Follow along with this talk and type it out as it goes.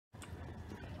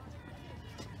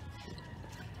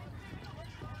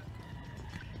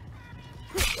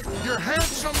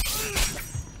handsome.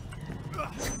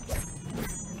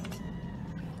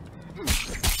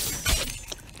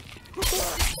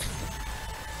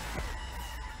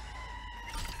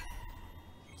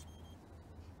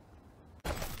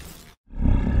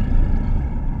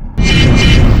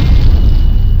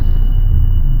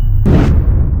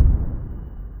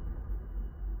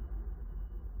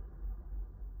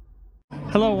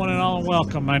 Hello, one and all, and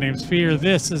welcome. My name's Fear.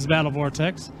 This is Battle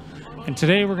Vortex, and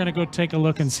today we're going to go take a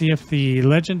look and see if the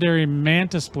legendary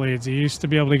Mantis blades you used to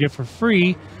be able to get for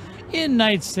free in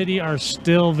Night City are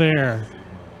still there.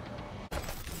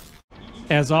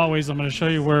 As always, I'm going to show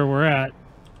you where we're at.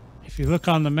 If you look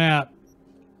on the map,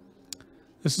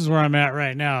 this is where I'm at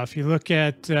right now. If you look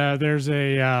at, there's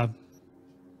a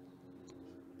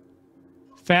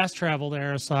fast travel to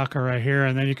Arasaka right here,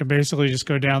 and then you can basically just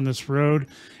go down this road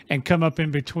and come up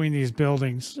in between these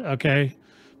buildings, okay?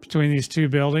 Between these two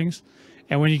buildings.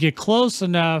 And when you get close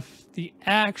enough, the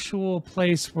actual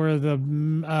place where the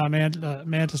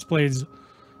Mantis blades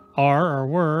are or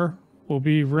were will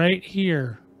be right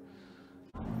here.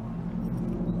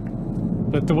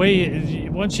 But the way,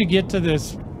 once you get to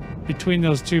this, between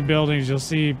those two buildings, you'll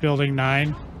see building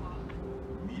 9.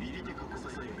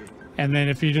 And then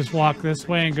if you just walk this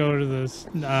way and go to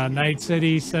the Night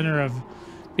City Center of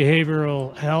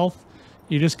Behavioral Health,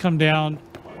 you just come down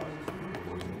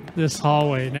this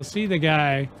hallway. Now see the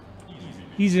guy,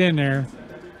 he's in there.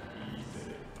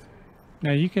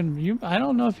 Now you can, I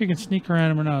don't know if you can sneak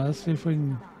around him or not. Let's see if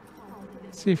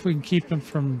we can keep him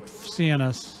from seeing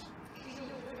us.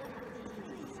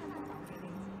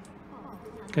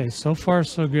 Okay, so far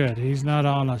so good. He's not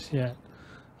on us yet.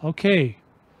 Okay.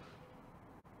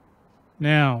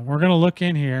 Now, we're going to look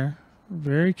in here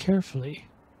very carefully.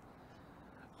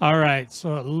 All right,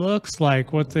 so it looks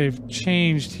like what they've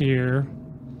changed here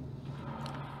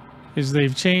is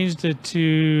they've changed it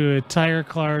to a Tiger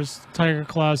Claws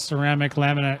ceramic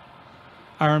laminate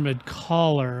armored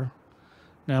collar.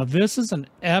 Now, this is an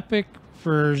epic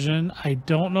version. I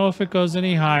don't know if it goes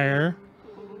any higher.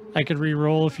 I could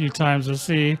re-roll a few times to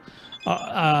see.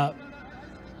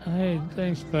 Hey,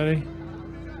 thanks, buddy.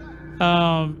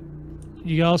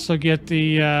 You also get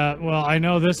the, well, I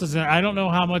know this is, I don't know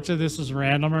how much of this is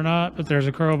random or not, but there's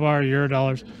a crowbar,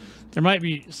 $Euro. There might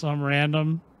be some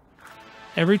random.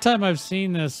 Every time I've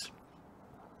seen this,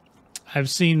 I've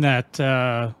seen that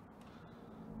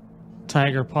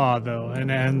tiger paw, though,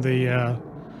 and the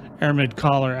airmid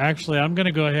collar. Actually, I'm going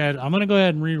to go ahead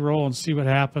and re-roll and see what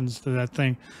happens to that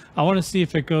thing. I want to see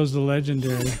if it goes to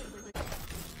legendary.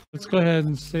 Let's go ahead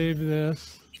and save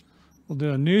this. We'll do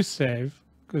a new save,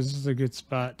 because this is a good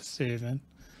spot to save in.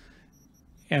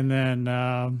 And then,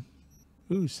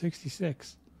 ooh,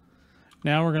 66.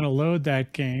 Now we're going to load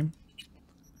that game.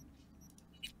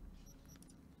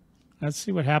 Let's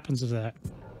see what happens with that.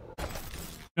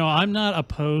 No, I'm not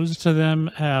opposed to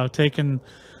them taking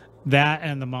that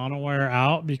and the monowire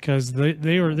out, because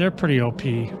they're pretty OP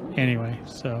anyway.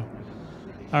 So,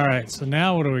 all right. So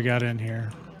now what do we got in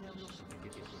here?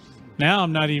 Now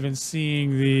I'm not even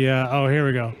seeing the. Oh, here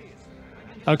we go.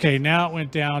 Okay, now it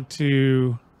went down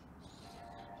to,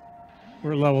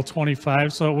 we're level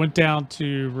 25, so it went down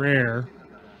to rare.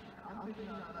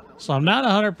 So I'm not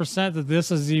 100% that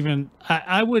this is even,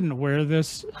 I wouldn't wear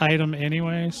this item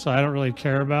anyway, so I don't really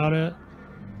care about it.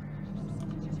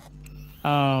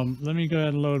 Let me go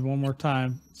ahead and load one more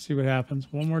time, see what happens.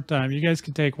 One more time. You guys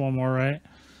can take one more, right?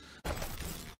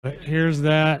 Here's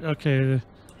that. Okay.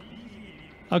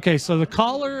 Okay, so the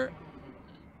collar,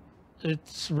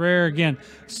 it's rare again,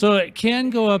 so it can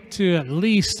go up to at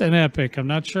least an epic. I'm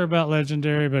not sure about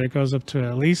legendary, but it goes up to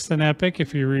at least an epic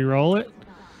if you re-roll it.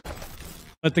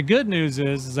 But the good news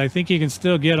is I think you can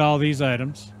still get all these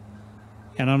items,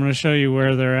 and I'm going to show you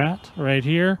where they're at right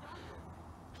here.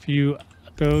 If you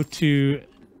go to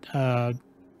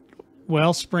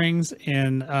Well Springs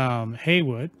in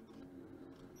Haywood,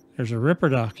 there's a Ripper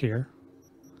Dock here.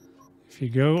 If you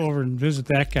go over and visit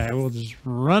that guy, we'll just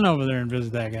run over there and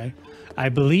visit that guy. I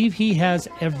believe he has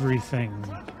everything.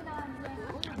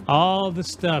 All the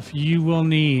stuff you will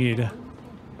need.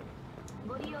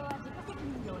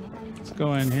 Let's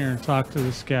go in here and talk to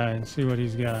this guy and see what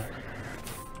he's got.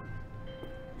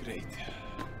 Great.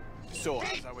 So,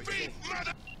 as I was saying,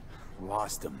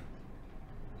 lost him.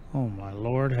 Oh my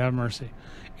Lord, have mercy.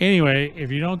 Anyway,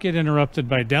 if you don't get interrupted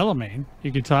by Delamain,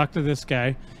 you can talk to this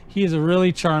guy. He is a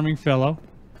really charming fellow.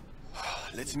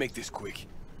 Let's make this quick.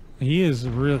 He is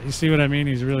really, you see what I mean?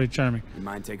 He's really charming. You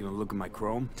mind taking a look at my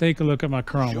chrome? Take a look at my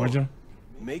chrome, would you?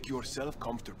 Make yourself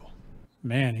comfortable.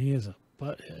 Man, he is a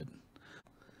butthead.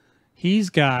 He's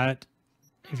got,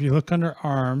 if you look under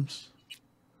arms,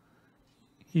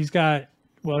 he's got,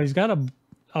 well, he's got a,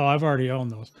 oh, I've already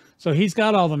owned those. So he's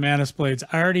got all the Mantis blades.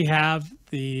 I already have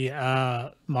the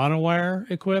monowire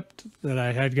equipped that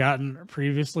I had gotten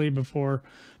previously before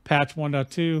patch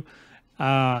 1.2.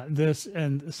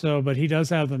 But he does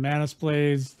have the Mantis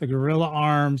blades, the gorilla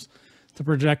arms, the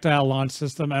projectile launch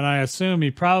system, and I assume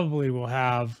he probably will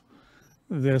have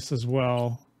this as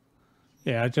well.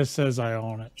 Yeah, it just says I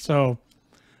own it. So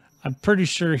I'm pretty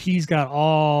sure he's got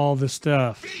all the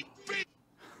stuff.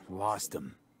 Lost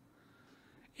him.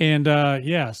 And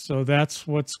yeah, so that's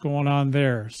what's going on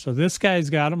there. So this guy's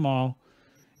got them all.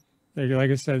 They're, like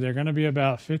I said, they're going to be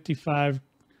about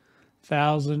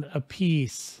 55,000 a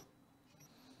piece.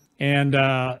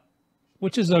 And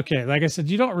which is okay. Like I said,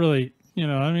 you don't really, you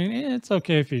know, I mean, it's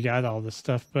okay if you got all this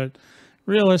stuff, but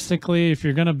realistically, if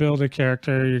you're going to build a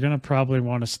character, you're going to probably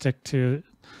want to stick to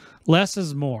less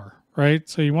is more, right?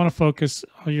 So you want to focus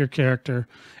on your character,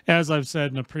 as I've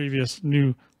said in a previous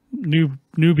newbie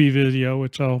video,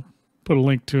 which I'll put a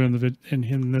link to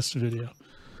in this video.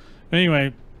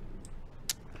 Anyway,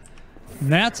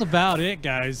 that's about it,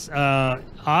 guys.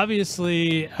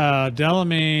 Obviously,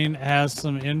 Delamain has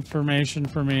some information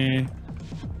for me.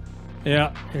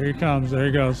 Yeah, here he comes. There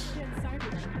he goes.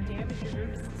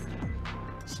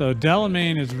 So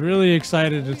Delamain is really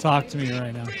excited to talk to me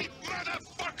right now.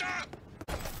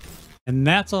 And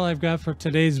that's all I've got for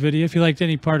today's video. If you liked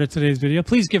any part of today's video,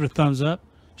 please give it a thumbs up.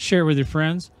 Share it with your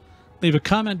friends. Leave a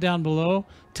comment down below.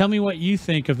 Tell me what you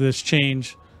think of this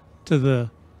change to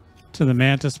the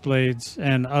Mantis blades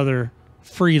and other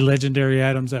free legendary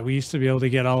items that we used to be able to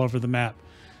get all over the map.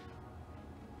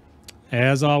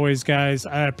 As always, guys,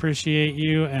 I appreciate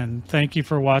you and thank you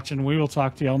for watching. We will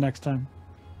talk to y'all next time.